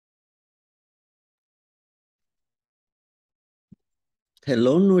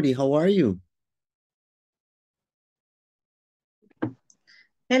Hello, Nuri. How are you?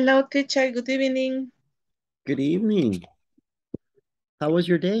 Hello, teacher. Good evening. Good evening. How was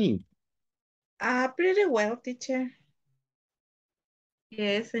your day? Pretty well, teacher.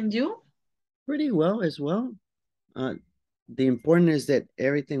 Yes, and you? Pretty well as well. Uh, the important is that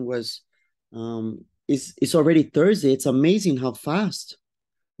everything was it's already Thursday. It's amazing how fast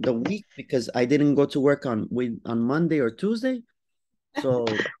the week because I didn't go to work on Monday or Tuesday. So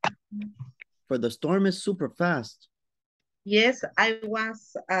for the storm is super fast. Yes, I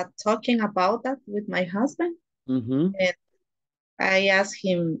was talking about that with my husband, Mm-hmm. and I asked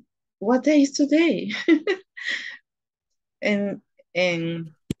him, "What day is today?" and and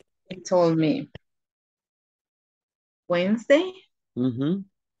he told me Wednesday, Mm-hmm.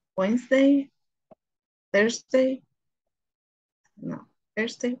 Wednesday, Thursday, no,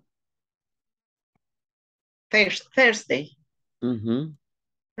 Thursday, Thursday. Mm-hmm.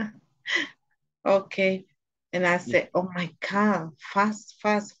 Okay, and I said, "Oh my God, fast,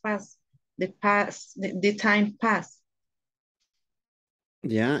 fast, fast! The time passed."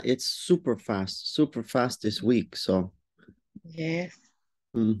 Yeah, it's super fast this week. So Yes.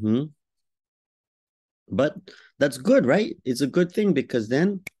 mm-hmm. But that's good, right? It's a good thing because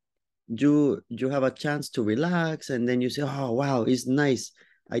then you have a chance to relax and then you say, oh wow, it's nice,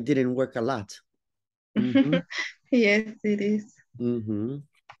 I didn't work a lot. Mm-hmm. Yes, it is. Mm-hmm.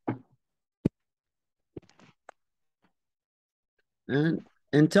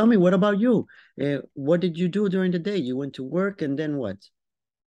 And tell me, what about you? What did you do during the day? You went to work and then what?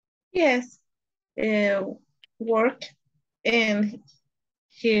 Yes, uh, work and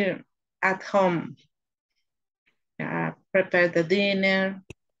here at home, prepare the dinner,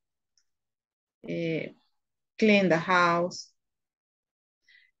 uh, clean the house,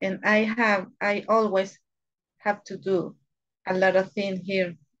 and I always have to do a lot of things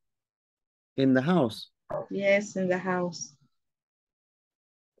here. In the house? Yes, in the house.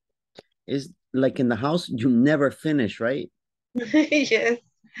 Is like in the house you never finish, right? Yes,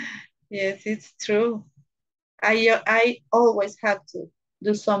 yes, it's true. I always have to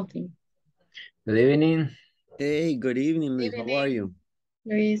do something. Good evening. Hey, good evening, Luis. How are Evening, you?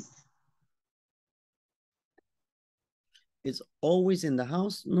 Luis. It's always in the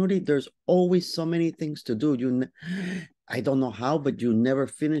house, Nuri. There's always so many things to do. I don't know how, but you never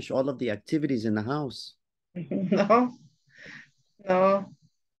finish all of the activities in the house. No, no,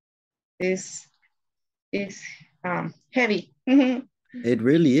 it's it's heavy. It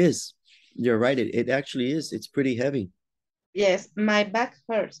really is. You're right. It actually is. It's pretty heavy. Yes, my back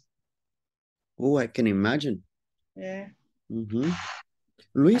hurts. Oh, I can imagine. Yeah. Mm-hmm.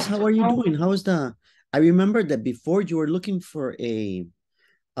 Luis, how are you doing? How's the? I remember that before you were looking for a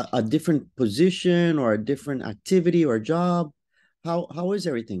different position or a different activity or job. How is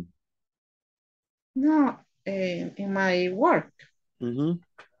everything? No, in my work. Mm-hmm.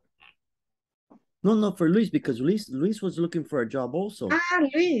 No, no, for Luis because Luis was looking for a job also.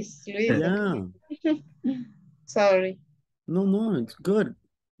 Luis, Yeah. okay. Sorry. No, no, it's good.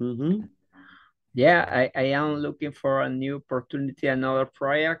 Mm-hmm. Yeah, I am looking for a new opportunity, another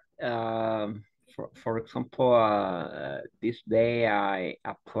project. For example, this day I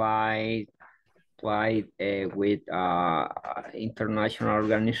applied with international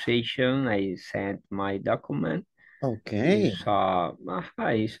organization. I sent my document. Okay.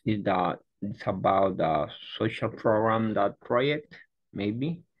 It's about the social program, that project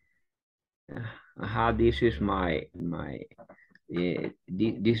maybe. This is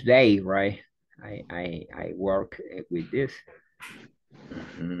this day, right? I work with this.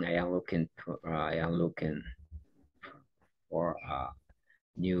 I am looking for a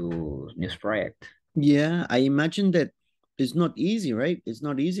new project. Yeah, I imagine that it's not easy, right? It's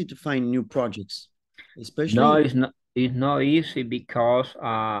not easy to find new projects, No, especially. it's not easy because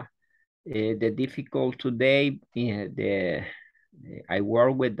the difficult today, I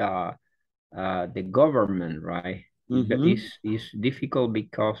work with the government, right? Mm-hmm. It's difficult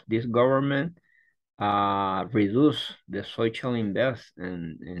because this government reduce the social invest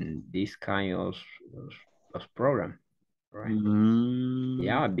in this kind of program, right? Mm.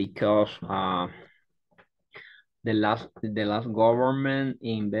 Yeah, because the last government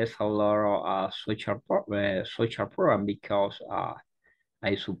invest a lot of social program because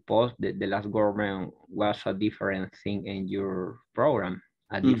I suppose that the last government was a different thing in your program,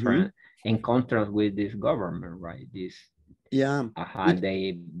 a Mm-hmm. different in contrast with this government, right? This Yeah. Each,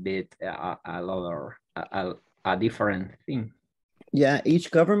 they did a lot of a different thing. yeah,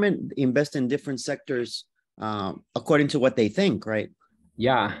 each government invest in different sectors according to what they think, right?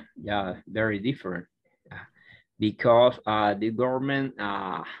 Yeah, very different. Yeah. because the government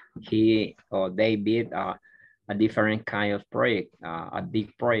he or they did a different kind of project, a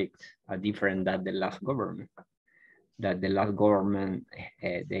big project, a different than the last government. That the last government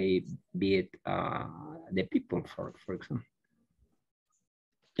they did the people, for example.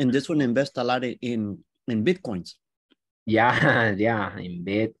 And this one invest a lot in Bitcoins. Yeah, yeah, in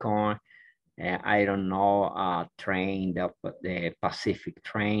Bitcoin. I don't know, train, the Pacific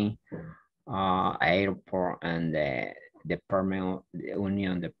train, airport, and the department, the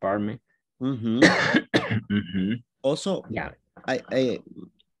Union Department. Also, yeah, I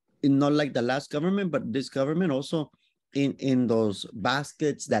not like the last government, but this government also in those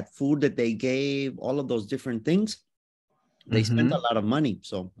baskets, that food that they gave, all of those different things, they spent a lot of money.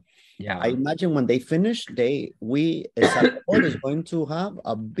 So yeah, I imagine when they finish, we El Salvador is going to have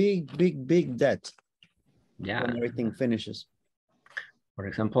a big debt. Yeah, when everything finishes. For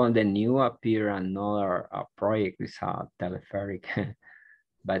example, in the new appear another project is a telepheric,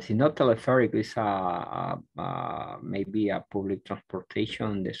 but it's not telepheric, it's maybe a public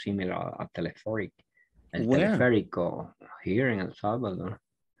transportation, the similar a telephoric. El teleférico here in El Salvador.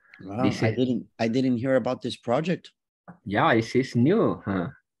 Wow, I didn't hear about this project. Yeah, it's new, huh?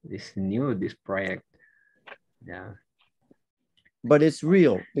 It's new, this project. Yeah. But it's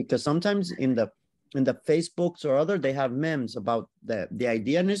real, because sometimes in the Facebooks or other, they have memes about the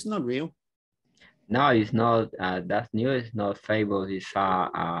idea, and it's not real. No, it's not. That's new. It's not fable. It's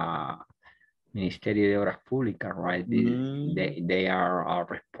Ministerio de Obras Públicas, right? They are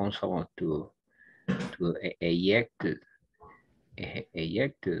responsible to eject,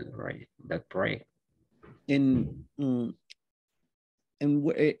 right, that project. In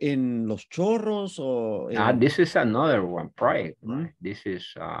Los Chorros or this is another one project, right? This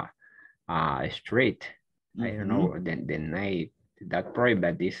is a street. I don't know the name that project,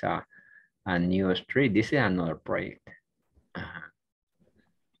 but this a new street. This is another project.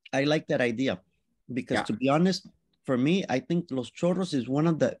 I like that idea, because to be honest, for me, I think Los Chorros is one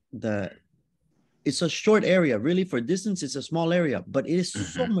of the it's a short area, really. For distance, it's a small area, but it is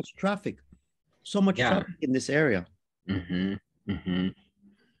so much traffic, traffic in this area.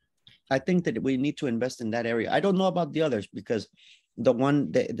 I think that we need to invest in that area. I don't know about the others, because the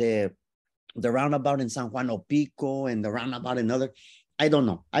one, the roundabout in San Juan Opico and the roundabout in other, I don't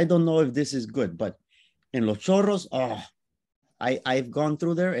know. I don't know if this is good, but in Los Chorros, oh, I've gone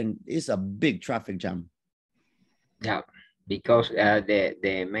through there and it's a big traffic jam. Yeah, because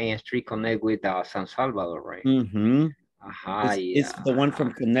the main street connect with San Salvador, right? It's the one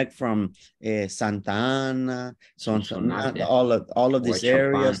from connect from Santa Ana, Sonsonate, all of these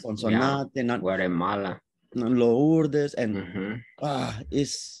areas, Sonsonate, Guatemala, Lourdes, and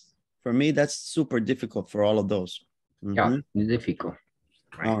for me, that's super difficult for all of those. Yeah, difficult.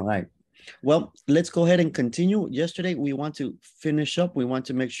 Right. All right. Well, let's go ahead and continue. Yesterday, we want to finish up. We want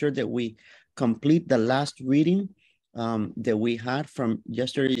to make sure that we complete the last reading that we had from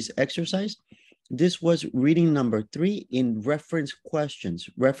yesterday's exercise. This was reading number 3 in reference questions.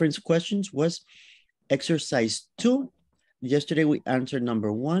 Reference questions was exercise 2. Yesterday, we answered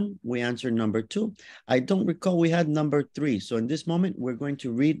number 1. We answered number 2. I don't recall we had number 3. So in this moment, we're going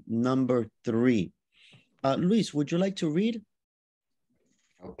to read number 3. Luis, would you like to read?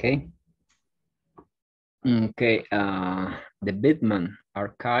 Okay. Okay. The Bitman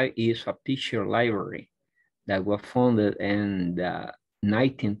Archive is a picture library that was founded in the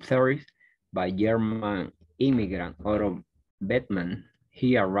 1930s by German immigrant Otto Bettmann.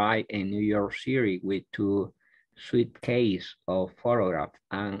 He arrived in New York City with 2 suitcases of photographs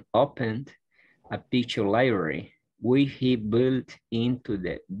and opened a picture library, which he built into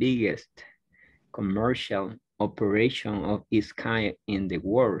the biggest commercial operation of its kind in the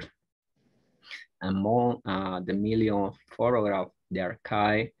world. Among the million of photographs, the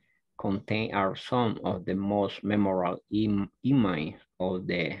archive contains are some of the most memorable images of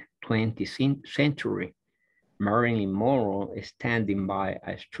the 20th century. Marilyn Monroe standing by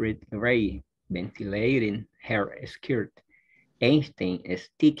a street gray, ventilating her skirt, Einstein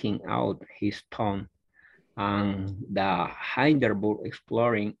sticking out his tongue, and the Hindenburg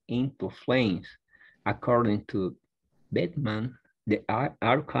exploring into flames. According to Bettmann, the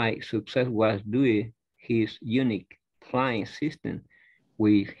archive success was due to his unique flying system,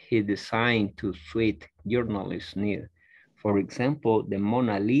 which he designed to suit journalists' needs. For example, the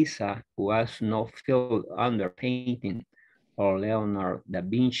Mona Lisa was not filled under painting, or Leonardo da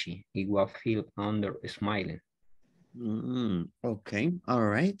Vinci, it was filled under smiling. Okay, all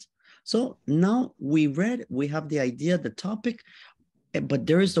right. So now we have the idea, the topic, but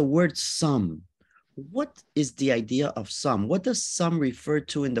there is the word some. what is the idea of sum? What does sum refer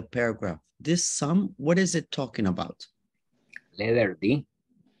to in the paragraph? This sum, what is it talking about? Letter D.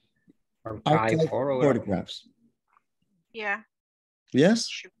 Archive Archive photograph. photographs. Yeah. Yes?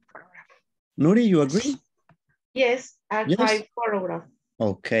 Should paragraph. Nuri, you agree? Yes, archive Yes. photograph.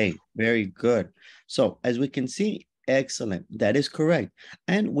 Okay, very good. So as we can see, excellent. That is correct.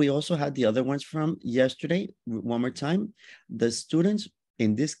 And we also had the other ones from yesterday. One more time. The students,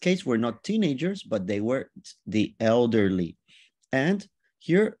 in this case, were not teenagers, but they were the elderly. And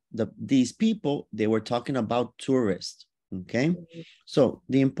here, these people, they were talking about tourists, okay? So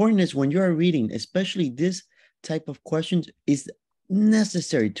the important is when you are reading, especially this type of questions, is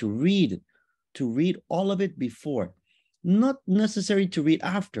necessary to read all of it before. Not necessary to read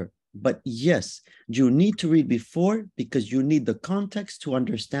after, but yes, you need to read before because you need the context to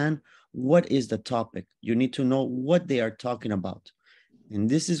understand what is the topic. You need to know what they are talking about. And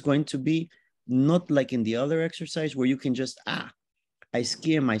this is going to be not like in the other exercise where you can just, I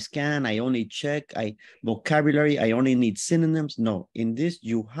skim, I scan, I only check, vocabulary, I only need synonyms. No, in this,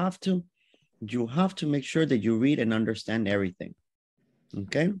 you have to make sure that you read and understand everything,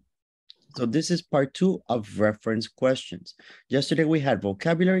 okay? So this is part 2 of reference questions. Yesterday we had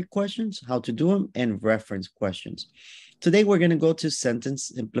vocabulary questions, how to do them, and reference questions. Today we're gonna go to sentence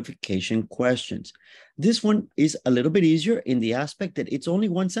simplification questions. This one is a little bit easier in the aspect that it's only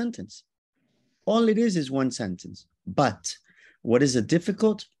one sentence. All it is one sentence. But what is the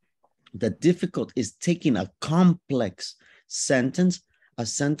difficult? The difficult is taking a complex sentence, a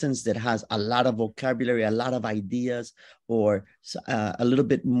sentence that has a lot of vocabulary, a lot of ideas, or a little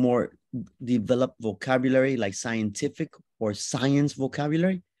bit more developed vocabulary like scientific or science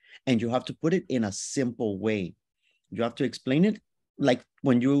vocabulary, and you have to put it in a simple way. You have to explain it like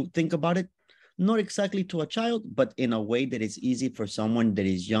when you think about it, not exactly to a child, but in a way that is easy for someone that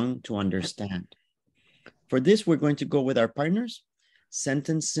is young to understand. For this, we're going to go with our partners.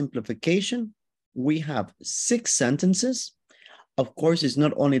 Sentence simplification. We have 6 sentences. Of course, it's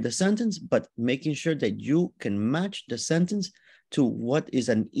not only the sentence, but making sure that you can match the sentence to what is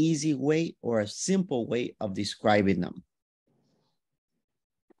an easy way or a simple way of describing them.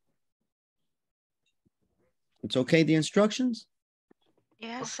 It's okay, the instructions?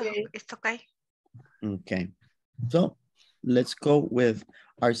 Yes, Okay. it's okay. Okay, so let's go with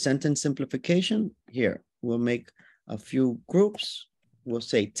our sentence simplification. Here, we'll make a few groups. We'll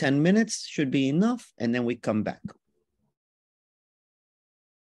say 10 minutes should be enough, and then we come back.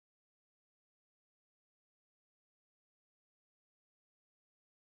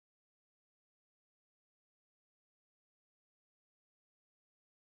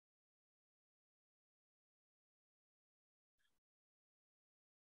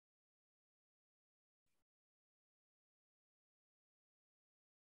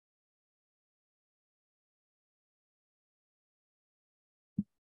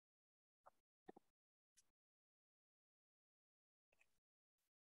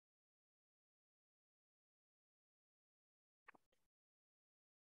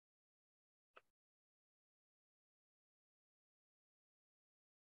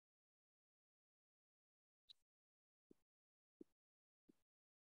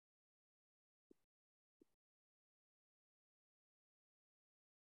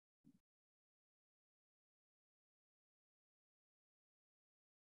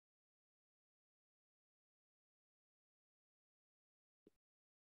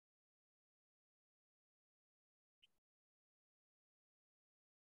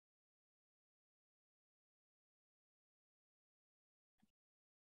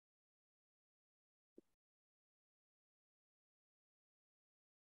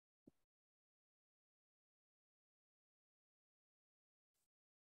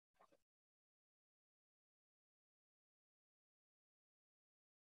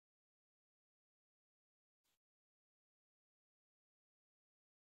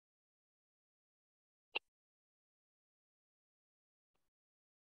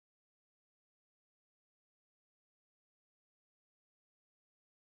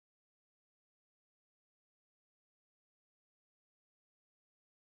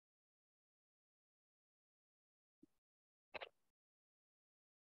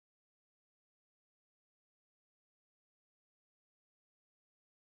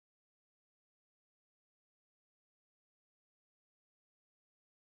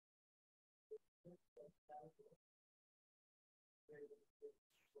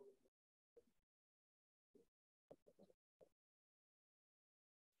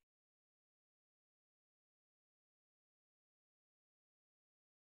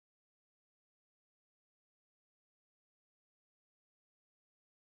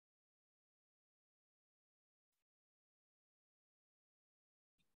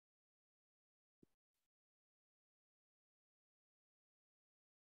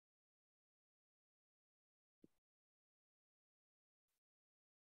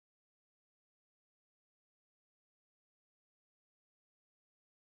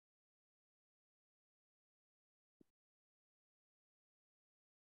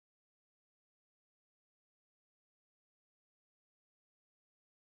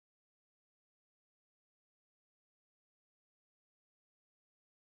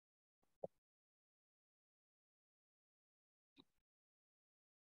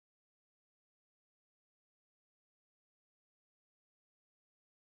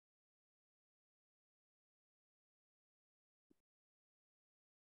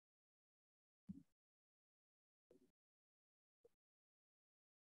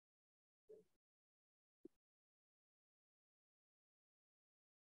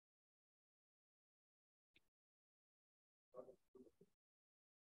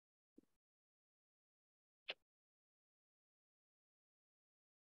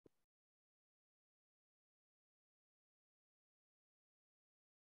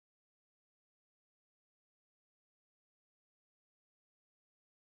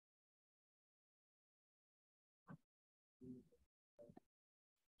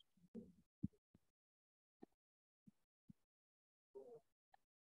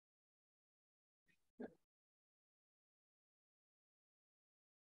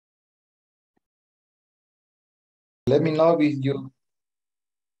 let me know if you.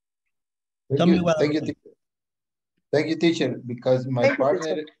 Tell me what. Thank you, teacher. Thank you, teacher, because my Thank you,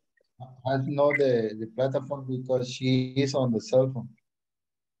 partner teacher. has know the platform because she is on the cell phone.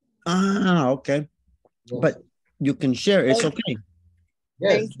 Ah, okay. Yes. But you can share. It's Thank okay.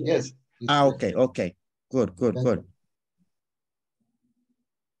 Yes, Thank you. yes. Ah, okay, okay. Good, good, Thank good.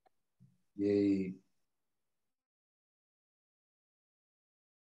 Yay.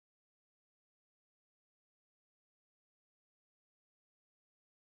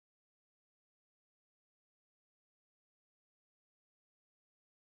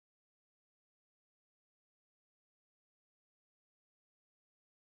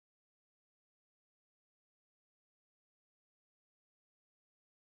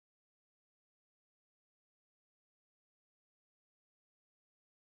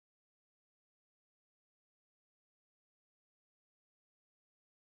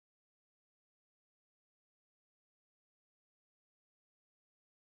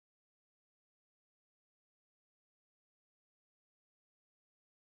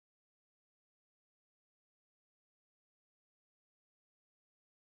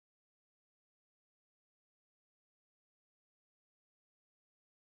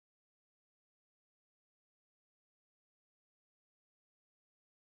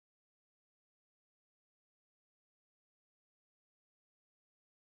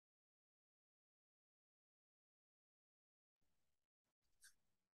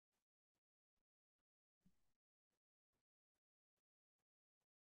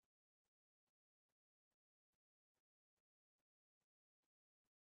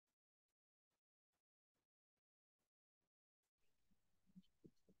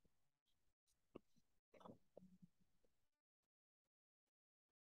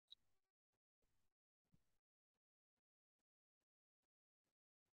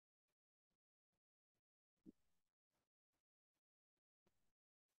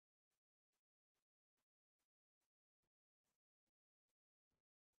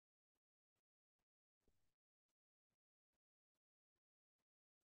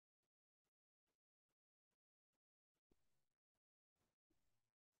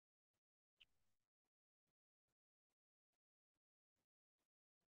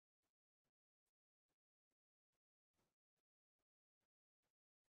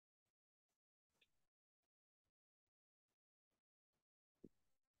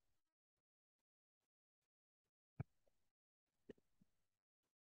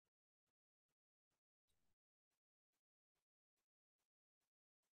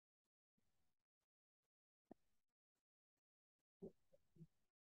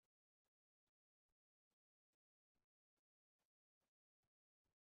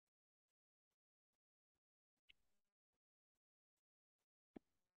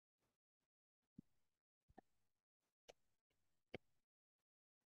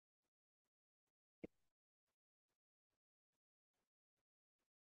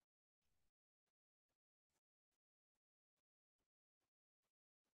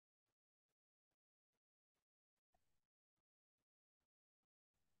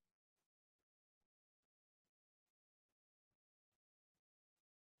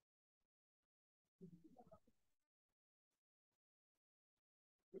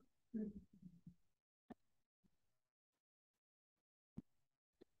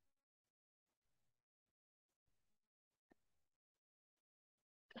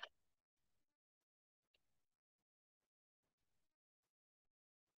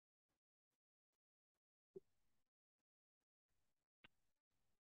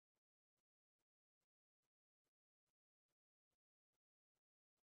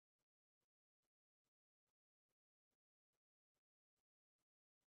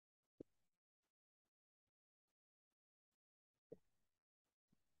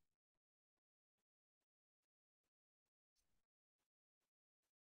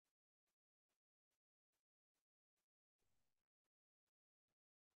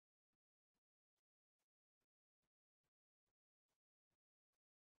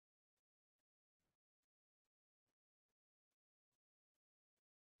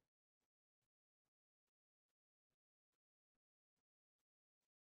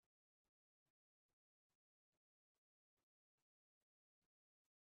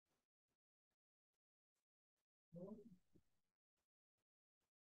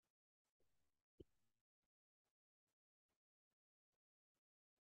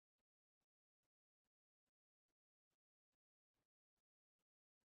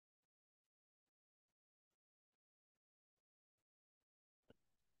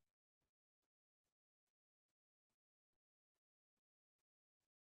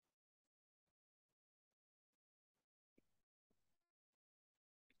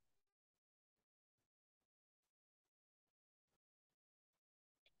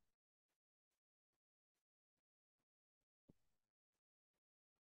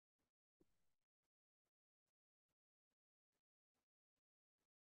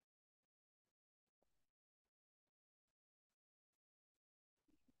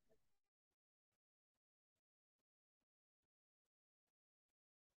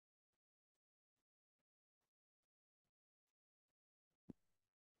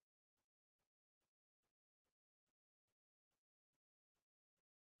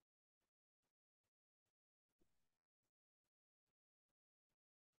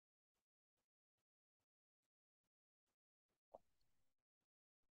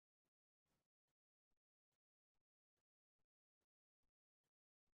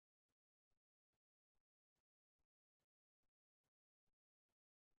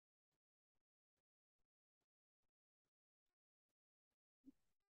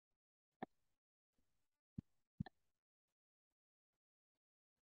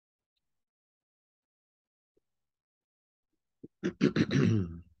 We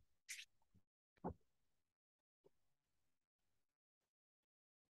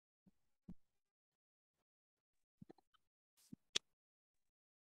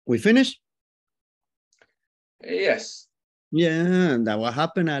finished? Yes. Yeah, that what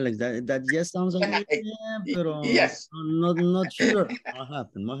happened, Alex. That yes sounds like yeah, but Yes. not sure. What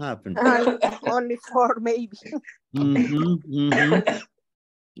happened? What happened? Only 4 maybe.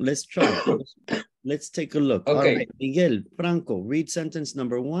 Let's try. Let's take a look. Okay. All right, Miguel, Franco, read sentence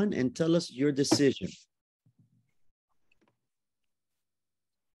number 1 and tell us your decision.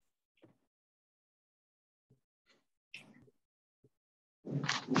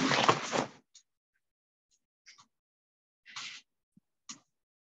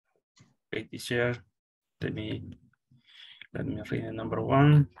 Okay, teacher, let me read the number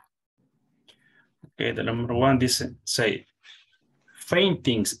 1. Okay, the number 1, this say,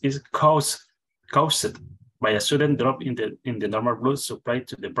 faintings is caused by a sudden drop in the normal blood supply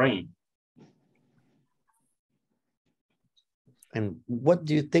to the brain. And what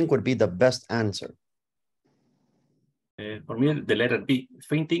do you think would be the best answer? For me, the letter B,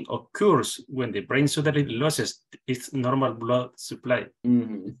 fainting occurs when the brain suddenly loses its normal blood supply.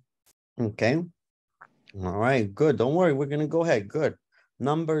 Okay. All right, good. Don't worry, we're gonna go ahead. Good.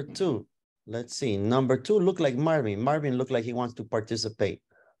 Number 2. Let's see. Number 2 look like Marvin. Marvin looked like he wants to participate.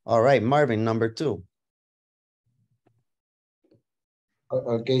 All right, Marvin, number 2.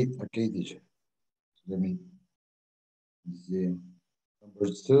 Okay, teacher. Let me see. Number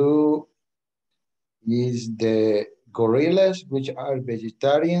 2 is the gorillas, which are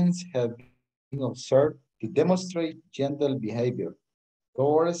vegetarians, have been observed to demonstrate gentle behavior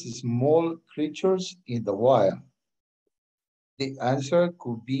towards small creatures in the wild. The answer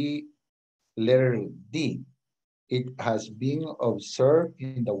could be letter D. It has been observed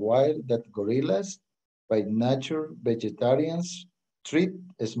in the wild that gorillas, by nature vegetarians, treat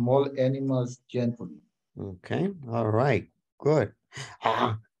small animals gently. Okay, all right, good.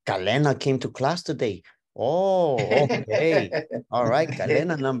 Kalena came to class today. Oh, okay. All right,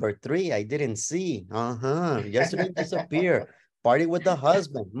 Kalena number 3. I didn't see. Yesterday disappeared. Party with the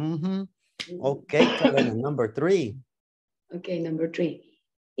husband. Okay, Kalena number 3. Okay, number 3.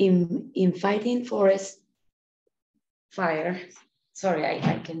 In fighting forest fire. Sorry,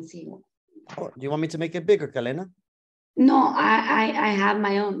 I can see. Oh, do you want me to make it bigger, Kalena? No, I have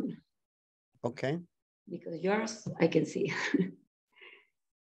my own. Okay. Because yours, I can see.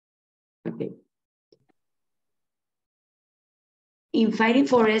 Okay. In fighting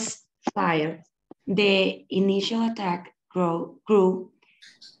forest fire, the initial attack crew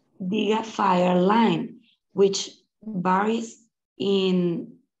dig a fire line, which varies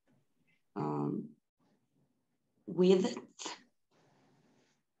in width,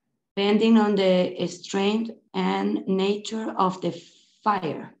 depending on the strength and nature of the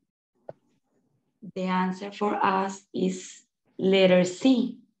fire. The answer for us is letter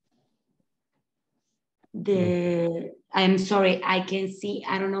C. I'm sorry, I can see,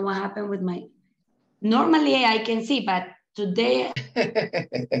 I don't know what happened with my, normally I can see, but today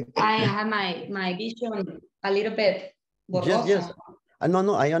I have my vision a little bit borrosa. Yes.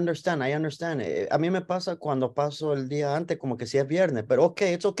 No, I understand. A mí me pasa cuando paso el día antes como que si es viernes, pero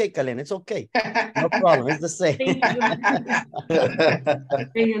okay, it's okay, Kalen, it's okay. No problem, it's the same.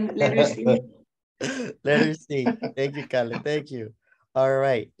 Letter C. Letter C. Thank you, Kalen, thank you. All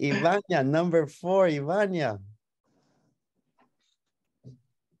right, Ivania, number 4, Ivania.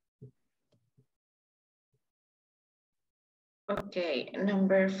 Okay,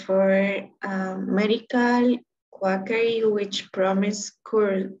 number 4, medical quackery, which promise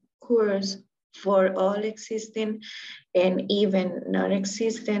cures for all existing and even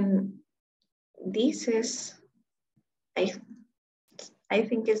non-existent diseases. I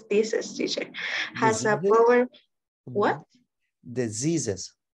think it's disease, teacher. Has a power, what?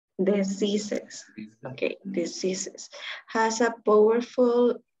 Diseases. Diseases. Okay, diseases. Has a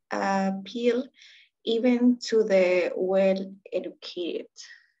powerful appeal even to the well-educated.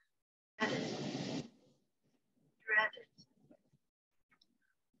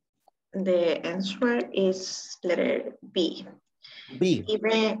 The answer is letter B. B.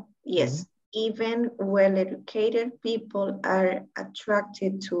 Even, yes, even well-educated people are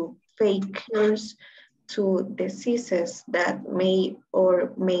attracted to fake cures to diseases that may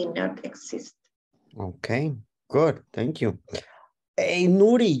or may not exist. Okay, good, thank you. Hey,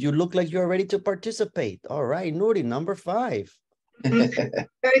 Nuri, you look like you're ready to participate. All right, Nuri, number 5.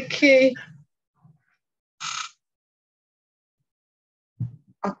 Okay.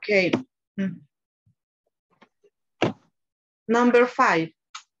 Okay. Number 5.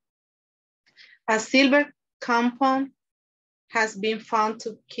 A silver compound has been found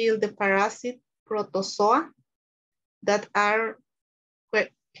to kill the parasite protozoa that are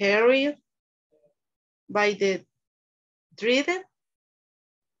carried by the dreaded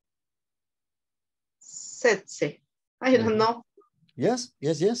tsetse. I don't know. Yes.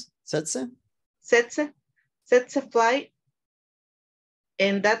 Tsetse. Tsetse fly,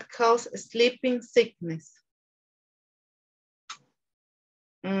 and that cause sleeping sickness.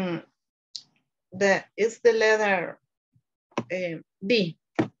 Is the letter D.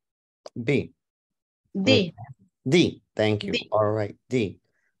 B. D. D. Thank you. D. All right. D.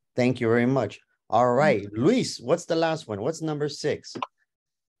 Thank you very much. All right. Luis, what's the last one? What's number 6?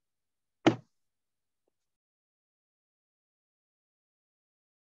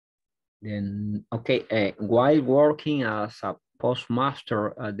 Then, okay, while working as a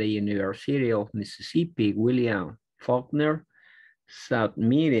postmaster at the University of Mississippi, William Faulkner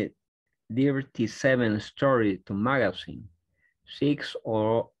submitted 37 stories to magazine, 6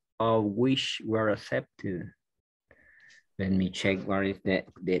 of which were accepted. Let me check what is the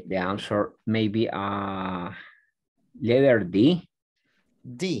answer. Maybe letter D.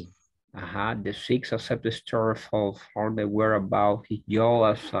 D. The 6 accepted stories for the were about his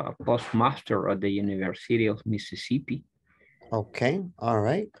job as a postmaster at the University of Mississippi. Okay. All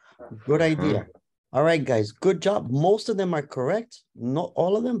right. Good idea. All right, guys. Good job. Most of them are correct. Not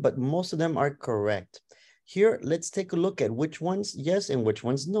all of them, but most of them are correct. Here, let's take a look at which ones yes and which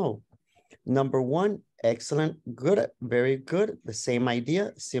ones no. Number 1, excellent, good, very good. The same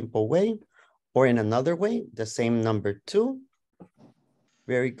idea, simple way, or in another way, the same. Number 2,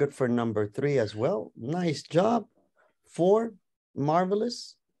 very good for number 3 as well. Nice job. 4,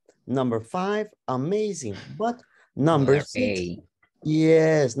 marvelous. Number 5, amazing. But number 6, A.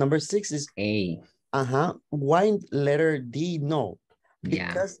 yes, number 6 is A. Why letter D? No,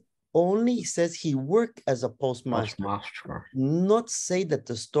 because only says he worked as a postmaster. Not say that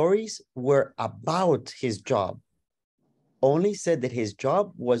the stories were about his job. Only said that his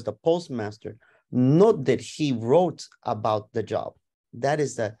job was the postmaster, not that he wrote about the job. That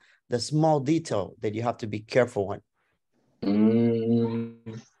is the small detail that you have to be careful on.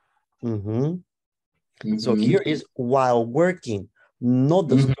 So here is while working, not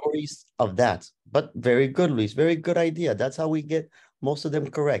the stories of that. But very good, Luis. Very good idea. That's how we get most of them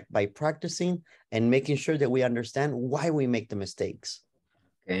correct, by practicing and making sure that we understand why we make the mistakes.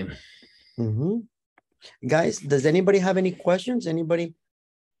 Okay. Guys, does anybody have any questions? Anybody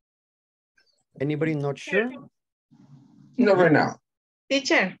not sure? No, right now.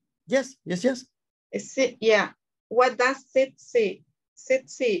 Teacher. Yes. Yeah. What does sitsi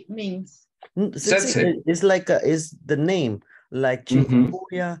means? Sitsi is the name, like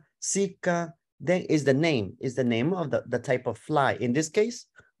chikungunya, Zika. Then is the name of the type of fly. In this case,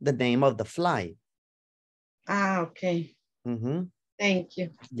 the name of the fly. Okay. Thank you.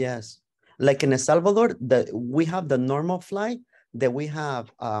 Yes. Like in El Salvador, we have the normal fly, that we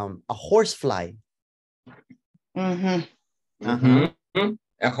have a horse fly. A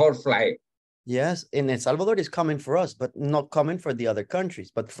horse fly. Yes, in El Salvador is common for us, but not common for the other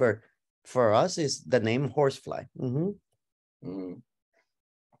countries. But for us is the name horsefly.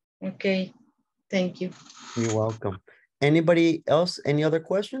 Okay, thank you. You're welcome. Anybody else? Any other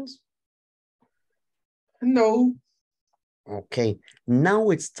questions? No. Okay, now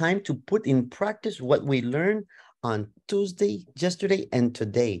it's time to put in practice what we learned on Tuesday, yesterday, and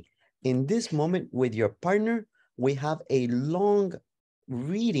today. In this moment with your partner, we have a long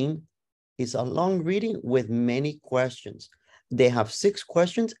reading. It's a long reading with many questions. They have 6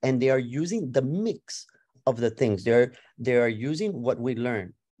 questions and they are using the mix of the things. They are using what we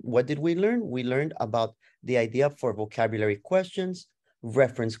learned. What did we learn? We learned about the idea for vocabulary questions,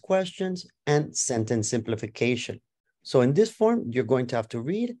 reference questions, and sentence simplification. So in this form, you're going to have to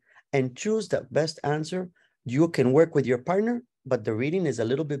read and choose the best answer. You can work with your partner, but the reading is a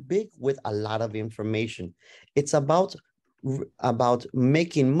little bit big with a lot of information. It's about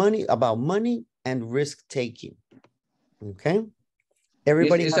making money, about money and risk taking. Okay.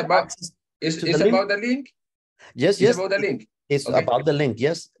 Everybody It's have about access it's to the link? about the link. Yes. It's about the link. It's okay. about the link.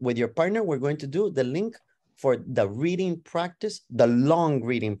 Yes. With your partner, we're going to do the link for the reading practice, the long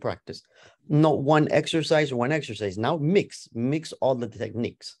reading practice. Not one exercise. Now mix all the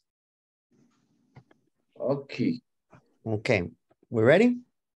techniques. Okay. Okay. We ready?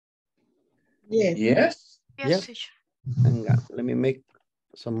 Yes. Yes. Hang on. Let me make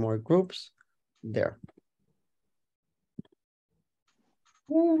some more groups there.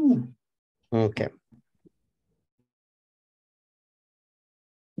 Okay.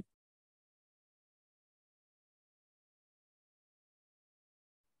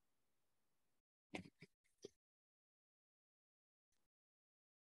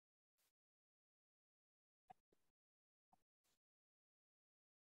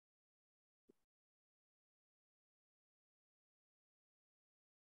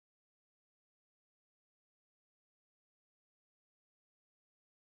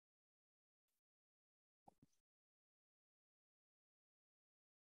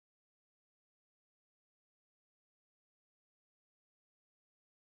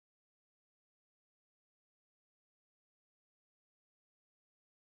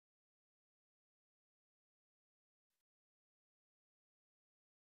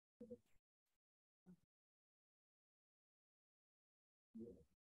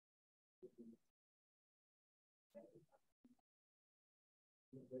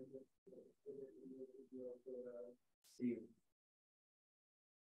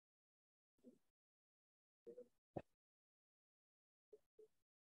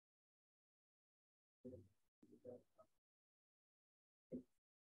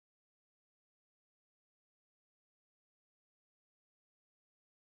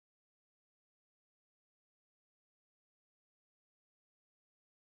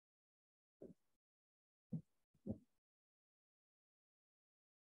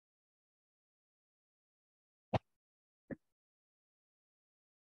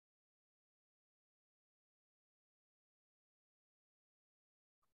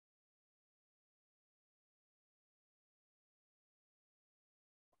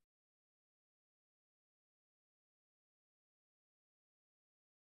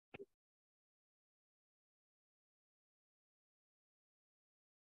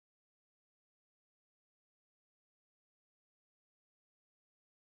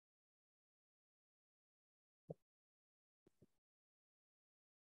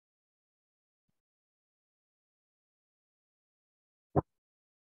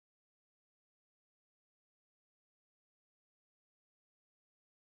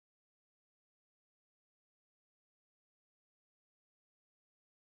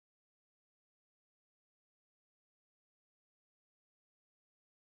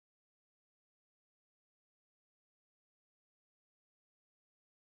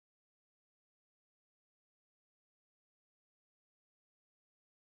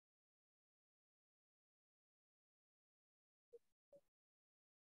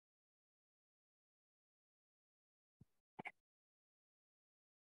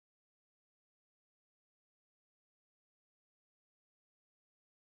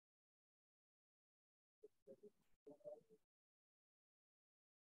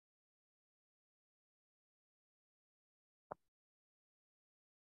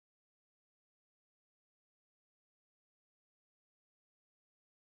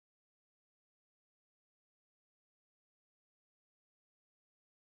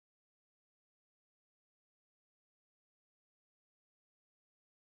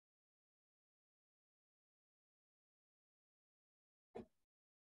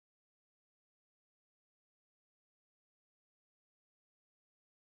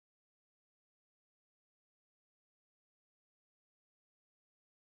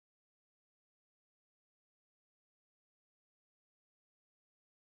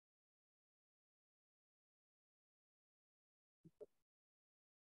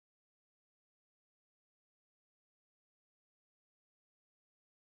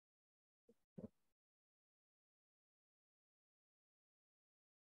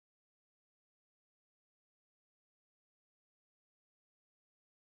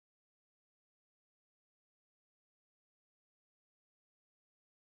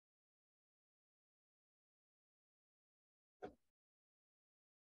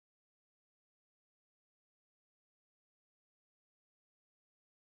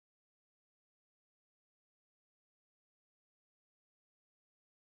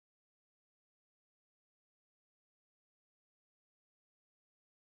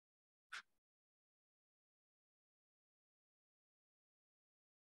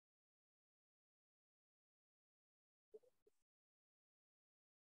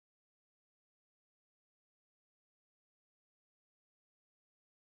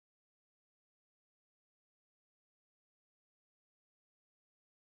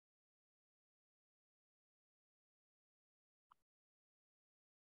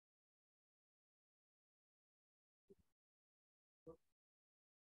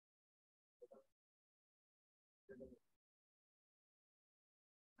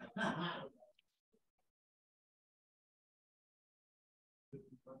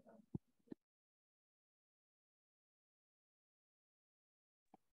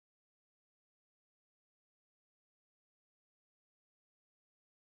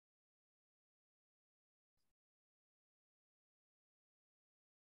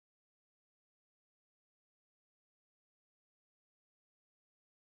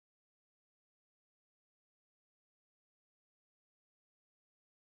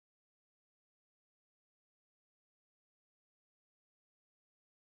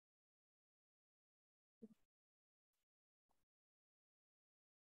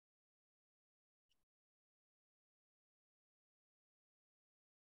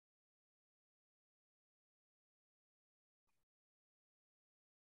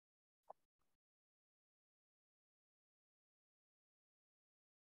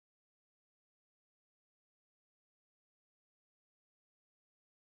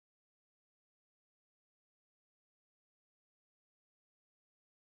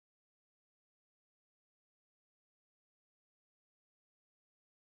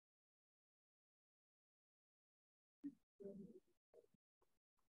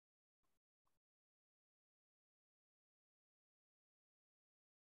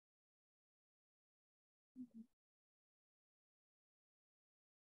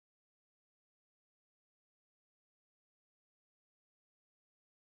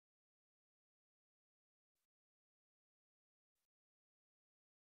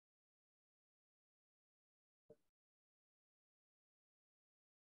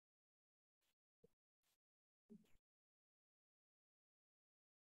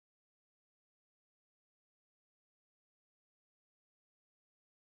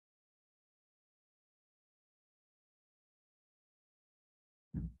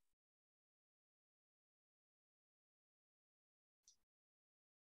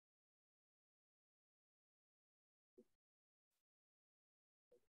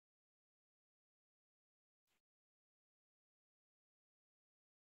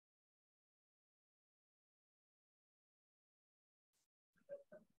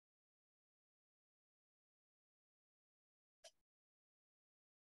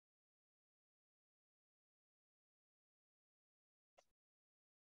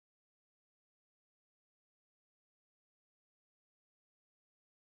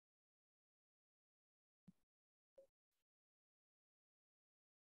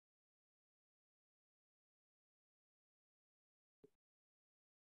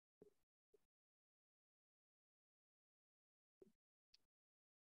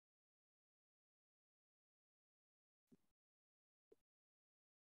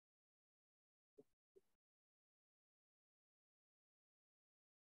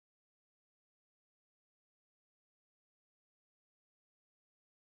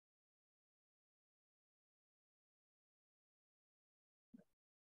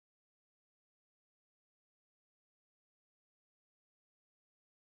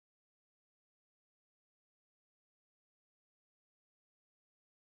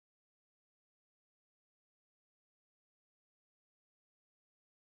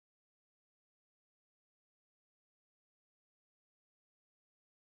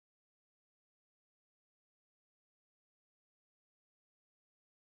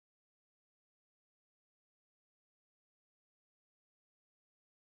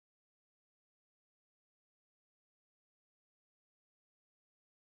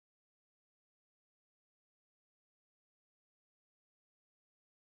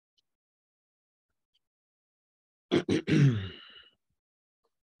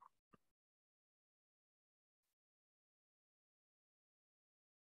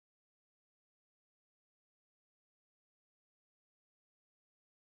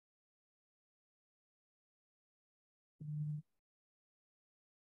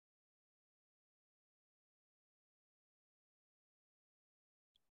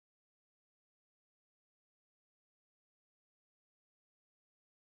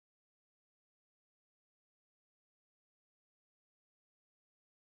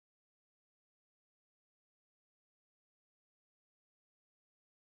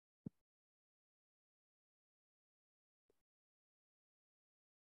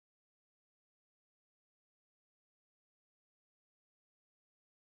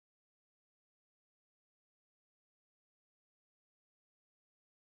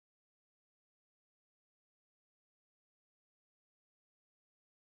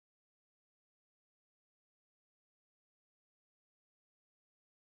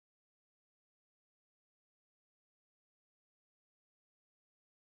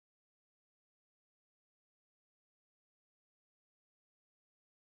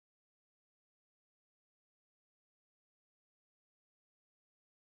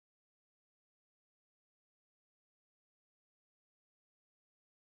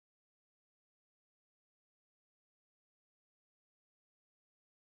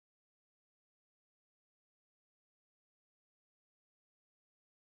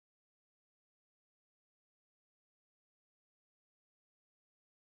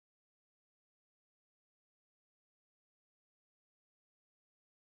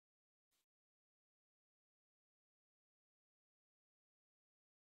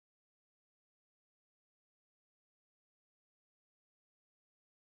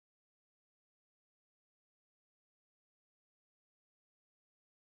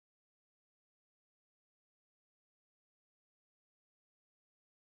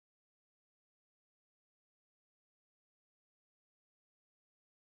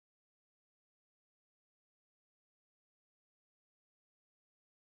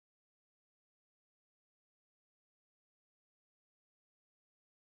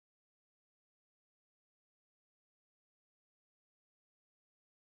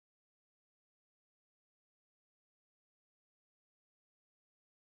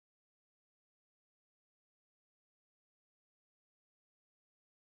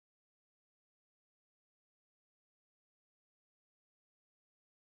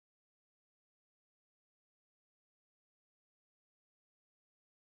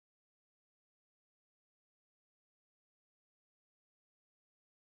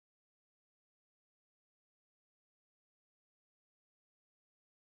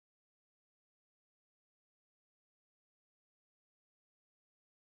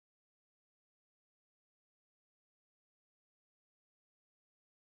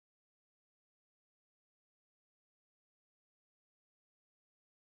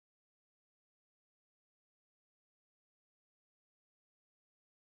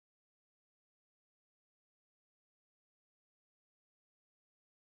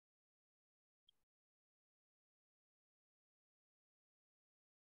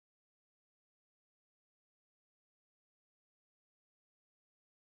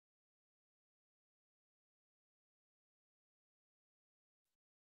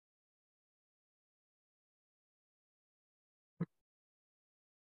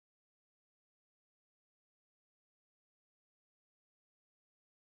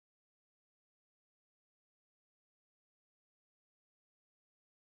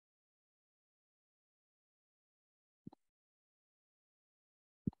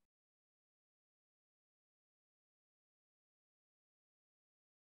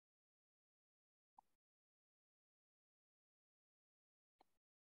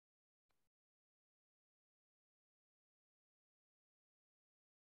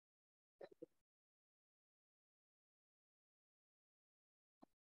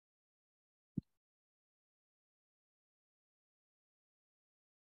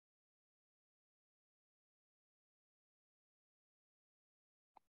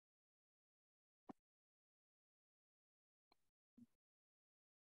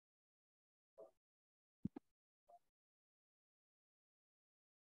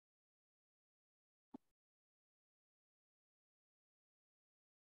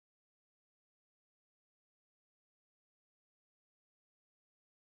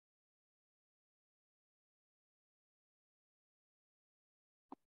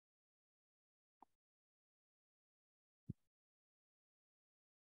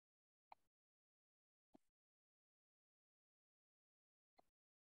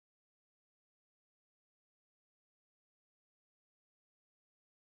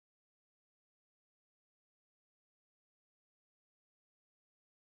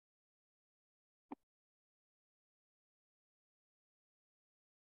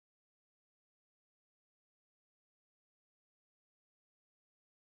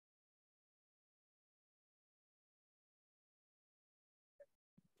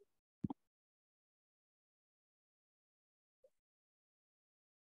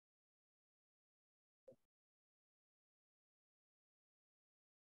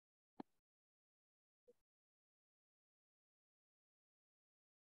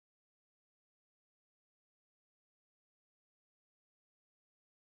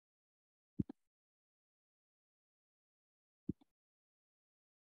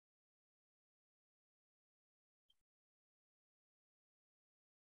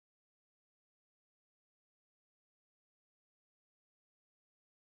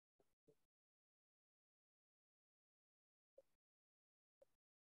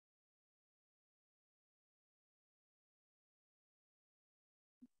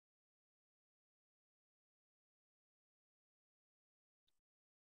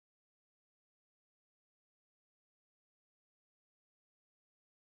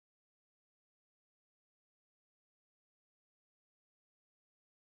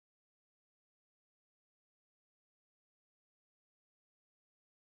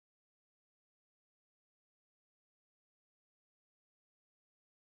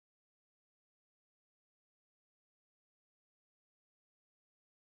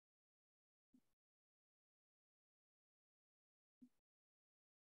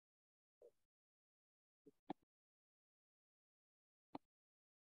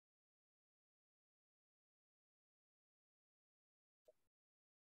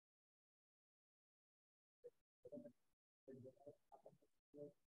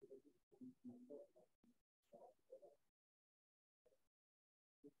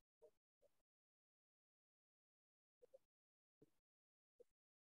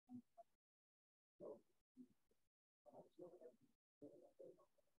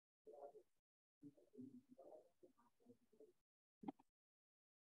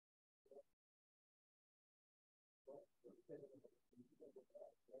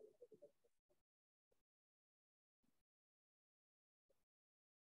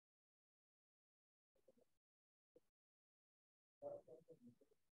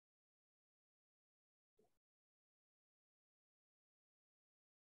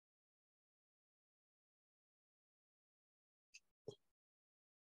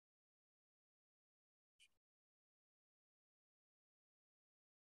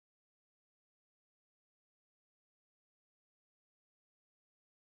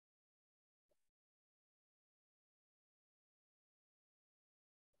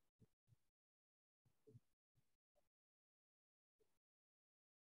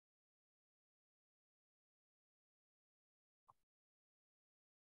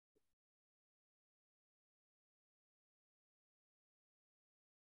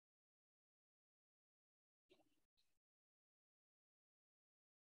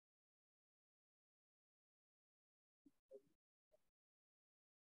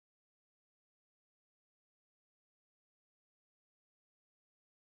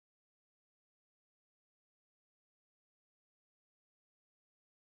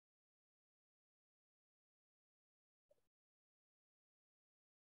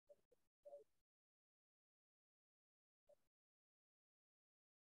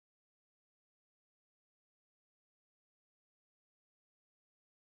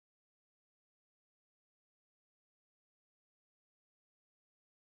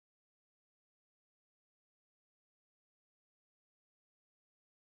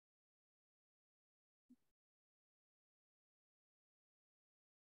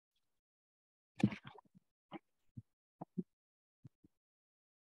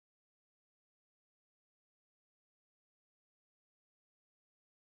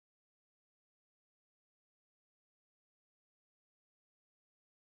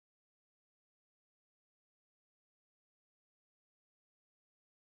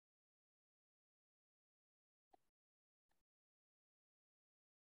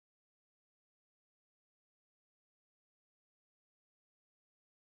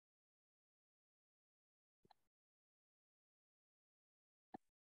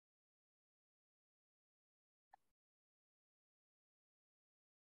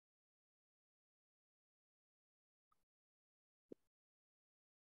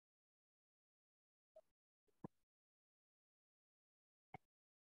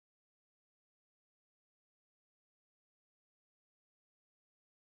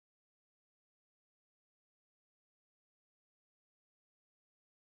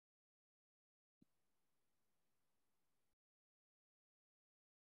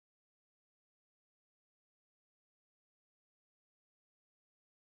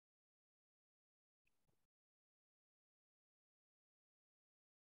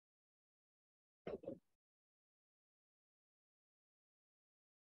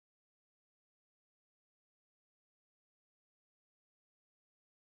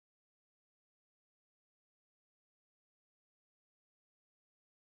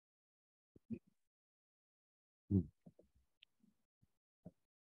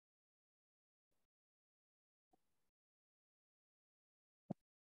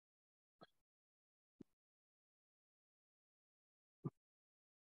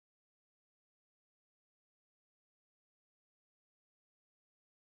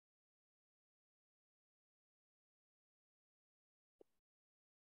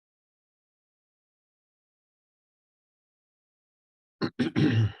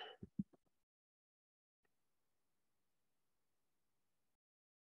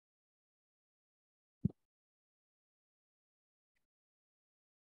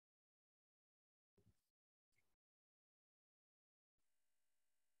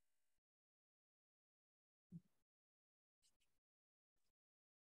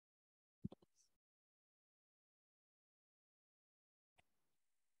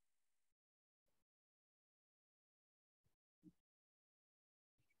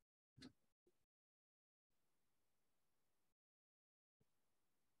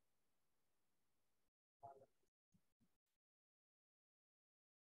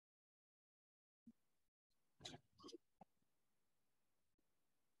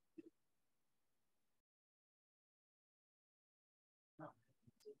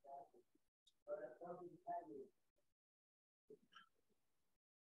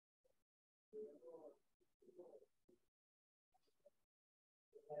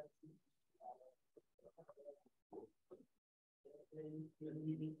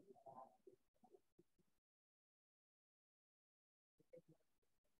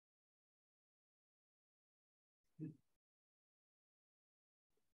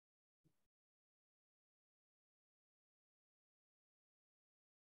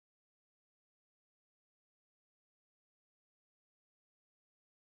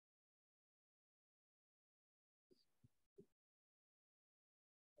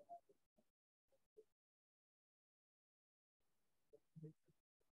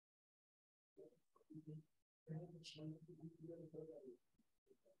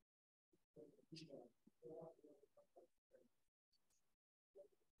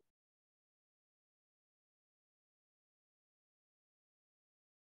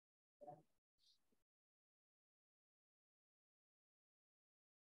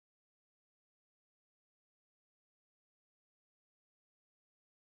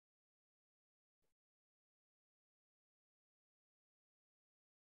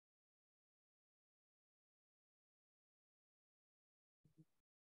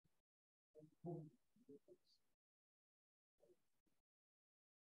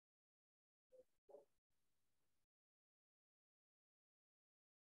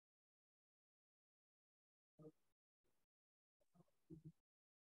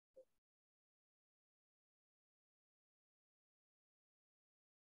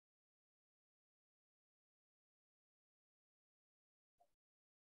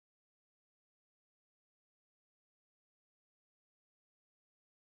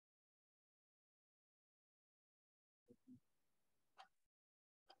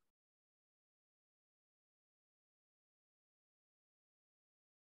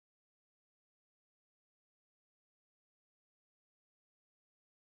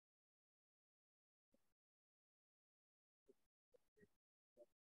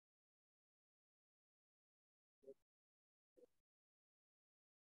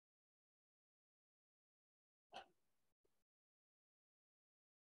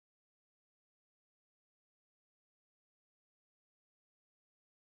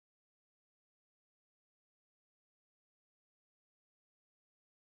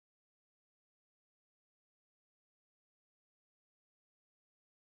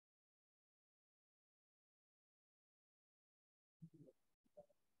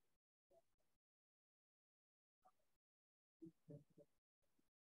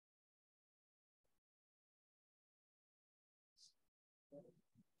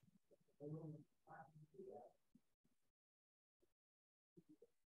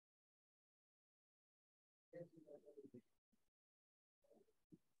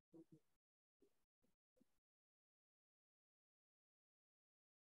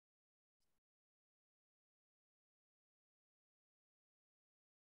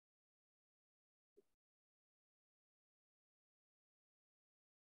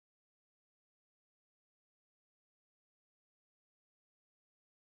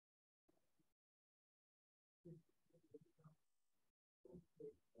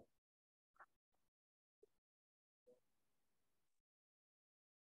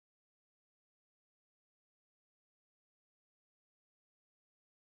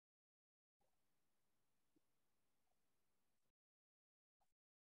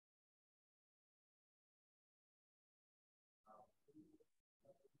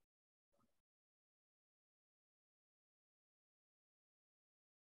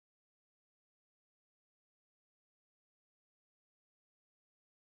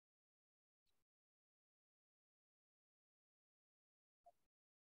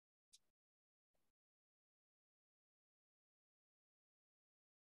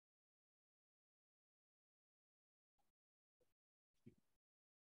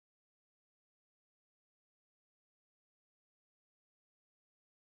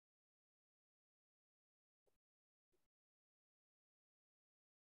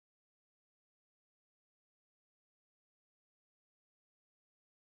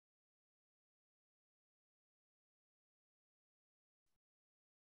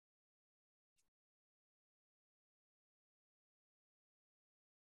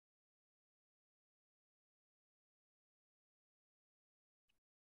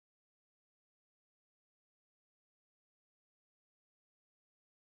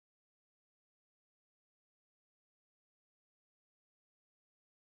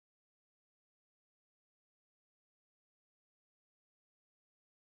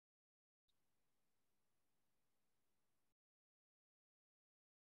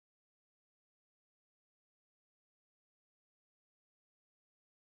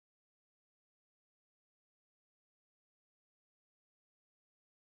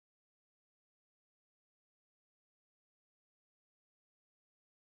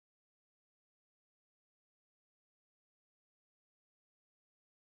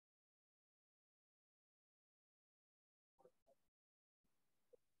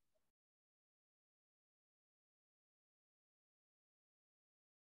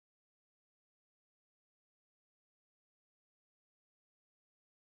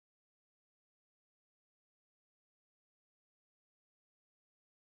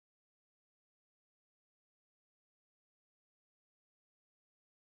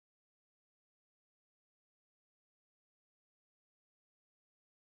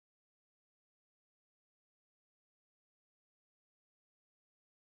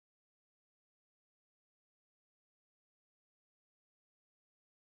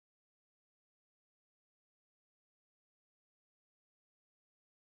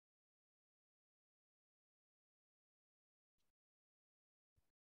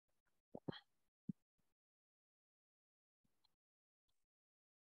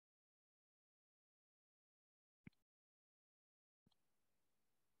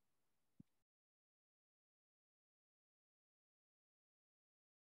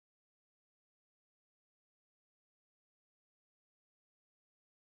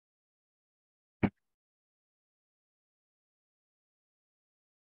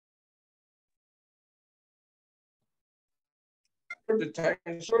 the time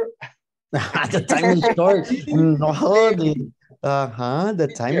is short. The time is short. No, the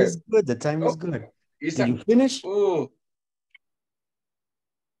time is good. The time is good. Did you finish? Oh.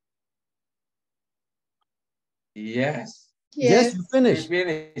 Yes. Yes, you finished.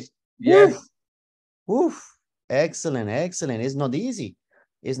 Finished. Yes. Oof. Excellent, excellent. It's not easy.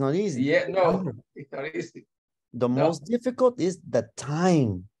 It's not easy. Yeah, no, it's not easy. The most difficult is the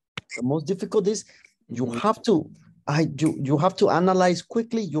time. The most difficult is you have to you have to analyze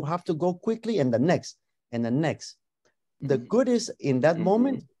quickly. You have to go quickly, and the next and the next. The good is in that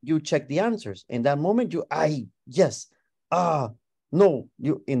moment you check the answers. In that moment yes, no.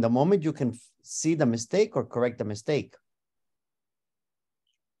 You in the moment you can see the mistake or correct the mistake.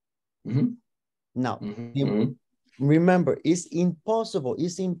 Now, remember, it's impossible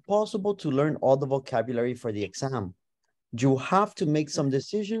to learn all the vocabulary for the exam. You have to make some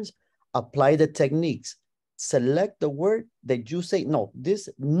decisions, apply the techniques, select the word that you say, no, this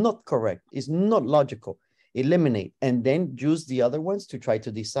is not correct, it's not logical, eliminate, and then use the other ones to try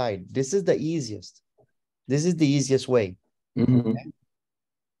to decide. This is the easiest. This is the easiest way.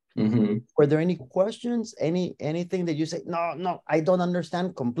 Were there any questions? Anything that you say, no, I don't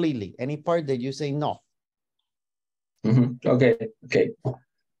understand completely? Any part that you say no? Okay.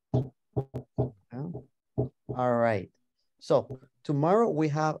 All right. So tomorrow we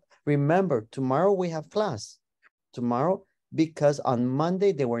have, remember, tomorrow we have class. Tomorrow, because on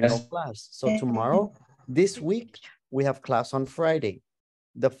Monday there were no class. So tomorrow, this week, we have class on Friday.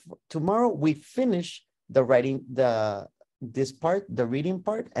 Tomorrow we finish the writing, this part, the reading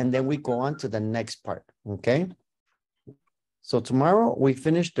part, and then we go on to the next part, okay? So tomorrow we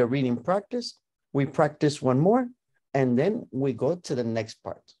finish the reading practice, we practice one more, and then we go to the next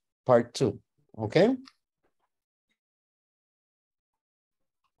part, part 2, okay?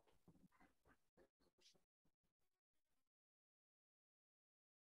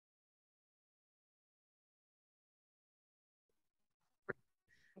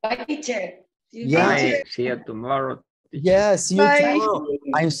 Bye, teacher. Yeah. See you tomorrow. Yeah, see you tomorrow.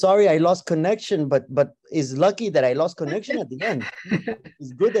 I'm sorry I lost connection, but it's lucky that I lost connection at the end.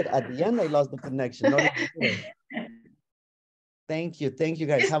 It's good that at the end I lost the connection. Not Thank you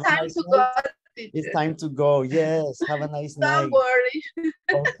guys. Have a nice night. It's time to go. Yes, have a nice night. Don't worry.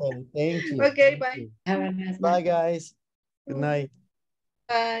 Okay, thank you. Okay, bye. Have a nice night. Bye, guys. Good night.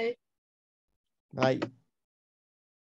 Bye. Bye.